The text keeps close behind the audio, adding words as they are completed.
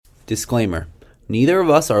Disclaimer: neither of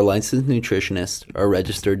us are licensed nutritionists or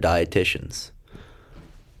registered dietitians.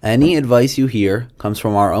 Any advice you hear comes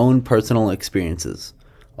from our own personal experiences.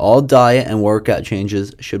 All diet and workout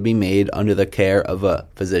changes should be made under the care of a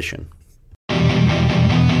physician.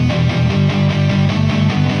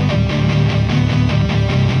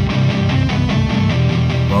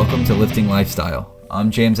 Welcome to Lifting Lifestyle. I'm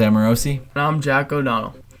James Amorosi. And I'm Jack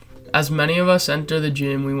O'Donnell. As many of us enter the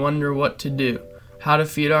gym, we wonder what to do, how to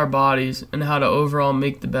feed our bodies, and how to overall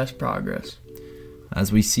make the best progress.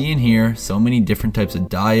 As we see and hear so many different types of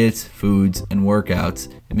diets, foods, and workouts,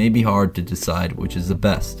 it may be hard to decide which is the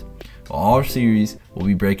best. Well, our series will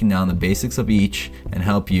be breaking down the basics of each and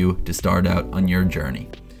help you to start out on your journey.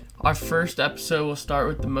 Our first episode will start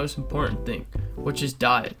with the most important thing, which is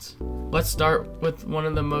diets. Let's start with one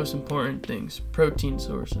of the most important things, protein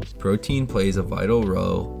sources. Protein plays a vital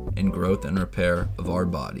role in growth and repair of our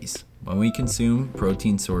bodies. When we consume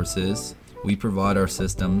protein sources, we provide our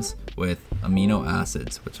systems with amino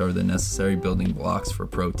acids, which are the necessary building blocks for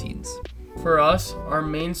proteins. For us, our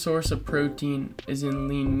main source of protein is in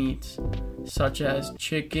lean meats, such as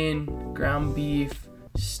chicken, ground beef,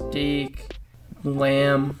 steak,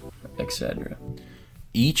 lamb, etc.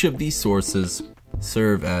 Each of these sources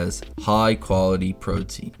serve as high-quality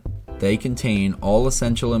protein. They contain all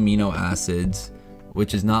essential amino acids,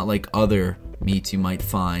 which is not like other meats you might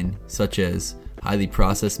find, such as highly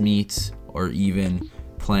processed meats or even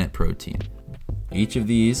plant protein. Each of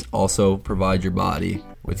these also provide your body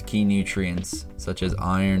with key nutrients such as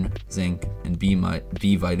iron, zinc, and B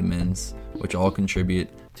vitamins, which all contribute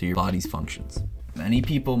to your body's functions. Many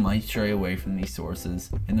people might stray away from these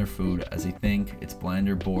sources in their food as they think it's bland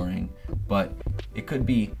or boring, but it could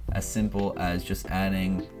be as simple as just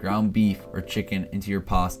adding ground beef or chicken into your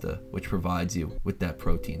pasta, which provides you with that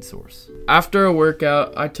protein source. After a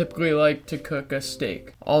workout, I typically like to cook a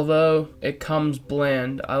steak. Although it comes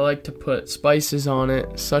bland, I like to put spices on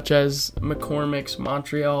it, such as McCormick's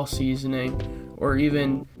Montreal seasoning or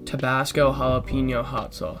even Tabasco jalapeno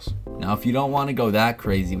hot sauce. Now, if you don't want to go that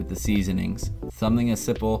crazy with the seasonings, something as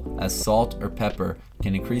simple as salt or pepper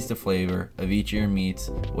can increase the flavor of each of your meats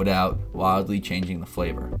without wildly changing the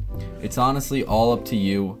flavor. It's honestly all up to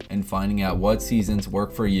you in finding out what seasons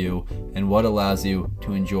work for you and what allows you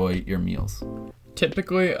to enjoy your meals.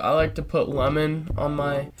 Typically, I like to put lemon on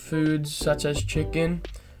my foods such as chicken,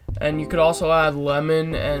 and you could also add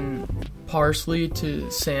lemon and parsley to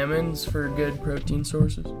salmons for good protein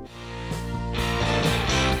sources.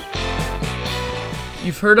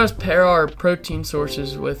 You've heard us pair our protein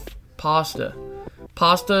sources with pasta.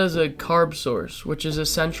 Pasta is a carb source, which is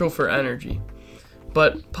essential for energy.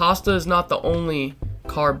 But pasta is not the only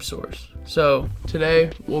carb source. So today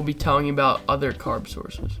we'll be telling you about other carb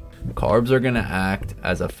sources. Carbs are going to act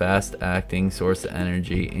as a fast-acting source of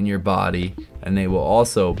energy in your body, and they will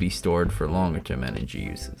also be stored for longer-term energy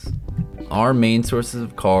uses. Our main sources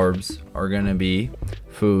of carbs are going to be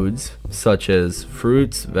foods such as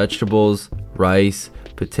fruits, vegetables, rice,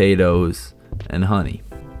 potatoes, and honey.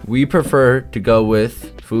 We prefer to go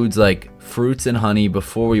with foods like fruits and honey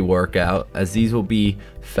before we work out, as these will be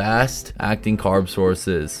fast-acting carb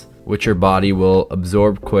sources which your body will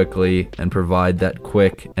absorb quickly and provide that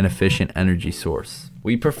quick and efficient energy source.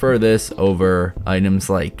 We prefer this over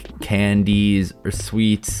items like candies or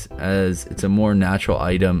sweets, as it's a more natural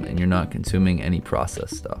item and you're not consuming any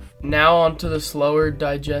processed stuff. Now on to the slower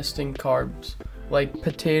digesting carbs, like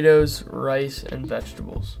potatoes, rice, and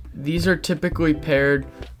vegetables. These are typically paired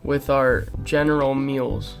with our general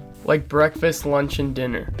meals, like breakfast, lunch, and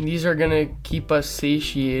dinner. These are going to keep us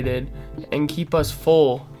satiated and keep us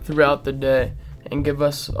full throughout the day and give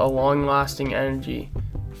us a long-lasting energy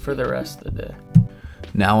for the rest of the day.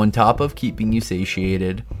 Now, on top of keeping you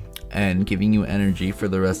satiated and giving you energy for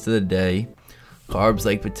the rest of the day, carbs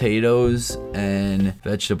like potatoes and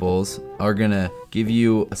vegetables are going to give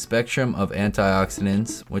you a spectrum of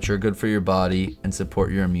antioxidants, which are good for your body and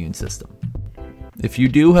support your immune system. If you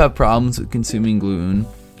do have problems with consuming gluten,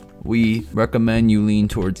 we recommend you lean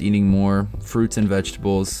towards eating more fruits and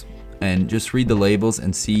vegetables and just read the labels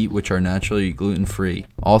and see which are naturally gluten-free.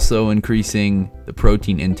 Also, increasing the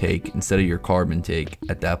protein intake instead of your carb intake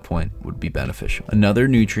at that point would be beneficial. Another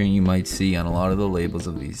nutrient you might see on a lot of the labels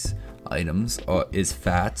of these items is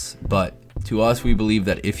fats, but to us, we believe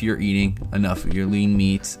that if you're eating enough of your lean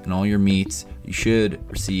meats and all your meats, you should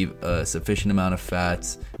receive a sufficient amount of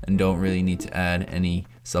fats and don't really need to add any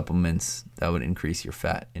supplements that would increase your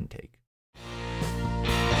fat intake.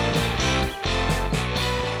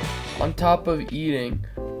 On top of eating,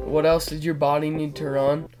 what else does your body need to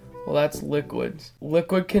run? Well, that's liquids.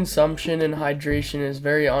 Liquid consumption and hydration is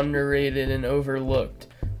very underrated and overlooked.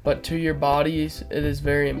 but to your bodies, it is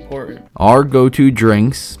very important. Our go-to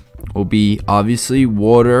drinks will be obviously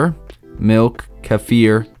water, milk,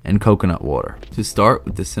 kefir, and coconut water. To start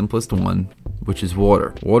with the simplest one, which is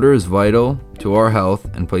water. Water is vital to our health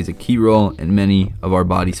and plays a key role in many of our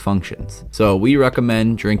body's functions. So we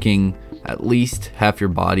recommend drinking at least half your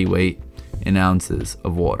body weight in ounces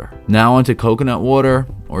of water. Now onto coconut water,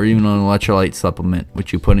 or even an electrolyte supplement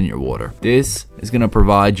which you put in your water. This is going to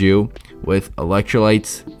provide you with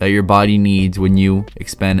electrolytes that your body needs when you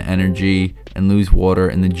expend energy and lose water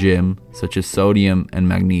in the gym, such as sodium and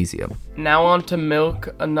magnesium. Now on to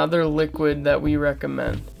milk, another liquid that we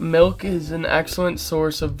recommend. Milk is an excellent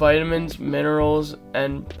source of vitamins, minerals,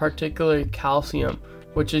 and particularly calcium,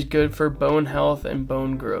 which is good for bone health and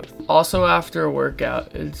bone growth. Also after a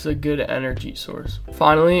workout, it's a good energy source.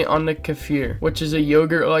 Finally, on to kefir, which is a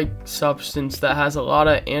yogurt-like substance that has a lot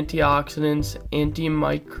of antioxidants,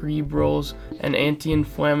 antimicrobials, and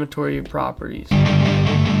anti-inflammatory properties.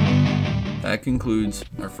 That concludes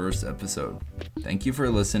our first episode. Thank you for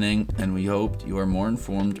listening, and we hope you are more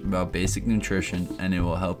informed about basic nutrition and it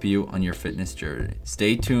will help you on your fitness journey.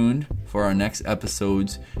 Stay tuned for our next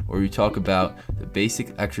episodes where we talk about the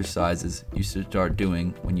basic exercises you should start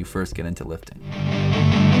doing when you first get into lifting.